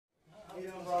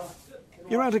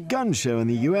You're at a gun show in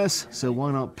the US, so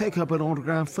why not pick up an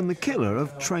autograph from the killer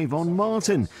of Trayvon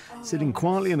Martin? Sitting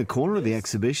quietly in a corner of the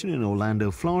exhibition in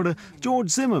Orlando, Florida, George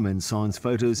Zimmerman signs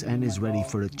photos and is ready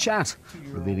for a chat,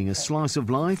 revealing a slice of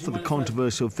life for the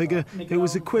controversial figure who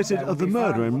was acquitted of the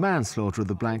murder and manslaughter of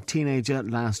the black teenager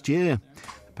last year.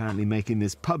 Apparently making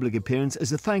this public appearance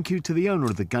as a thank you to the owner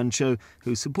of the gun show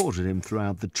who supported him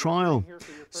throughout the trial.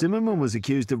 Zimmerman was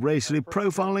accused of racially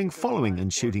profiling, following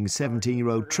and shooting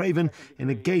 17-year-old Trayvon in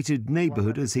a gated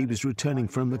neighbourhood as he was returning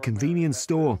from a convenience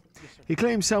store. He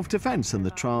claimed self-defence, and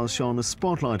the trial shone a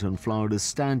spotlight on Florida's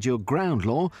Stand Your Ground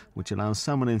law, which allows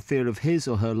someone in fear of his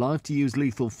or her life to use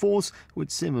lethal force,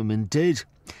 which Zimmerman did.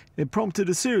 It prompted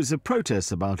a series of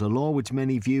protests about a law which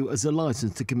many view as a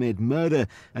license to commit murder,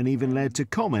 and even led to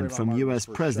comment from US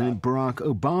President Barack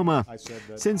Obama.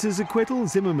 Since his acquittal,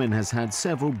 Zimmerman has had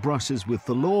several brushes with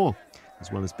the law.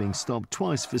 As well as being stopped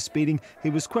twice for speeding, he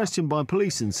was questioned by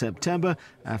police in September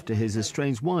after his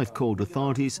estranged wife called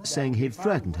authorities saying he'd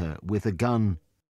threatened her with a gun.